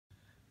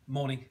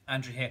Morning,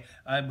 Andrew here.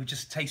 We're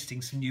just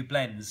tasting some new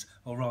blends,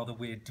 or rather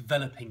we're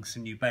developing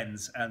some new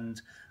blends,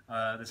 and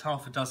there's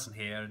half a dozen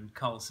here, and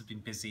Carl's have been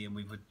busy and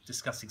we were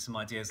discussing some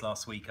ideas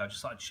last week. I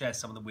just thought I'd share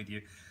some of them with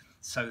you.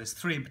 So there's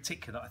three in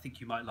particular that I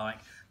think you might like.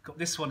 Got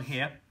this one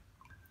here.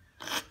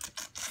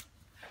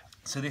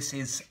 So this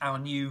is our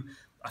new,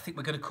 I think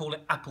we're going to call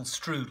it apple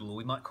strudel, or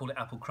we might call it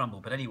apple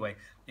crumble, but anyway,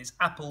 it's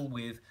apple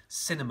with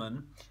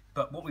cinnamon,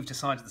 but what we've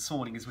decided this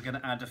morning is we're going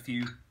to add a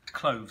few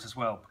cloves as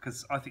well,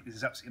 because I think this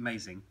is absolutely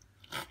amazing.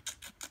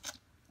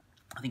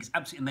 I think it's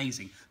absolutely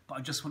amazing, but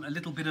I just want a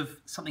little bit of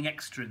something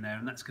extra in there,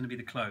 and that's going to be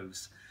the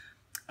cloves.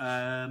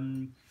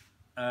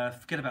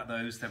 Forget about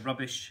those, they're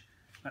rubbish.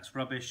 That's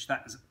rubbish,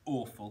 that is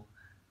awful.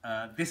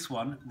 This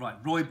one,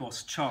 right,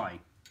 Rooibos chai.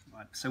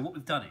 Right, so what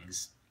we've done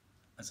is,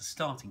 as a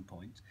starting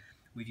point,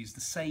 we've used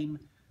the same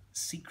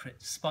secret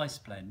spice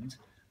blend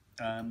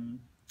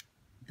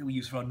that we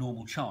use for our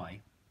normal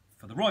chai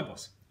for the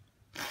Rooibos.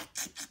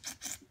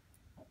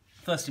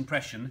 First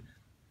impression,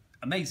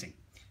 amazing.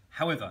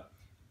 However,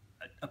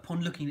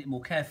 upon looking at it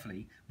more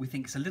carefully, we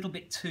think it's a little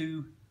bit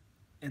too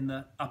in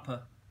the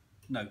upper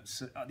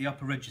notes, the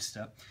upper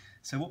register.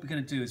 So what we're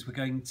going to do is we're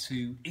going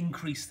to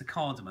increase the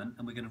cardamom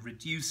and we're going to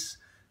reduce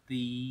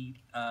the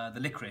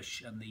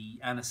licorice and the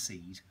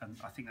aniseed, and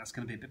I think that's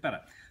going to be a bit better.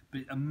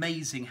 But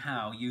amazing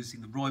how using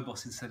the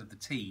Rooibos instead of the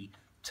tea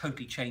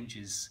totally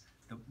changes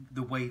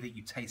the way that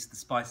you taste the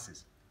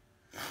spices.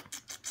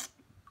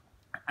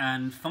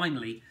 And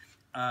finally,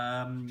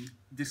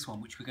 this one,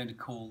 which we're going to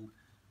call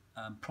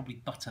probably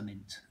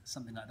Buttermint,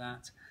 something like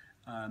that.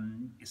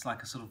 It's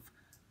like a sort of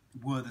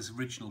Werther's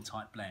Original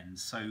type blend.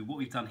 So what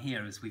we've done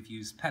here is we've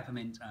used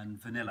peppermint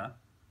and vanilla,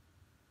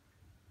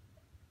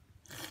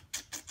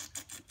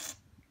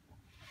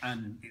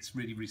 and it's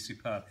really, really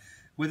superb.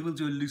 Whether we'll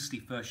do a loose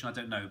leaf version, I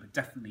don't know, but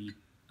definitely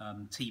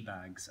tea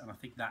bags, and I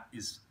think that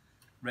is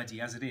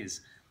ready as it is.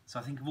 So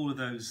I think of all of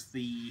those,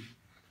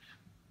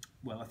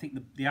 I think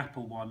the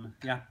apple one,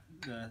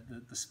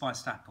 the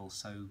spiced apple,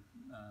 so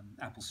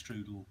apple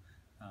strudel,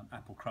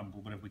 apple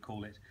crumble, whatever we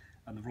call it,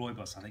 and the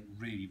Rooibos, I think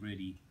really,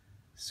 really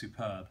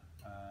superb.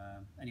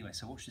 Anyway,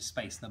 so watch this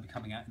space. They'll be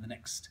coming out in the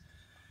next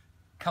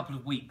couple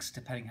of weeks,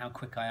 depending how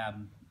quick I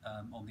am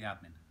on the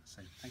admin.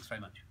 So thanks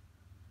very much.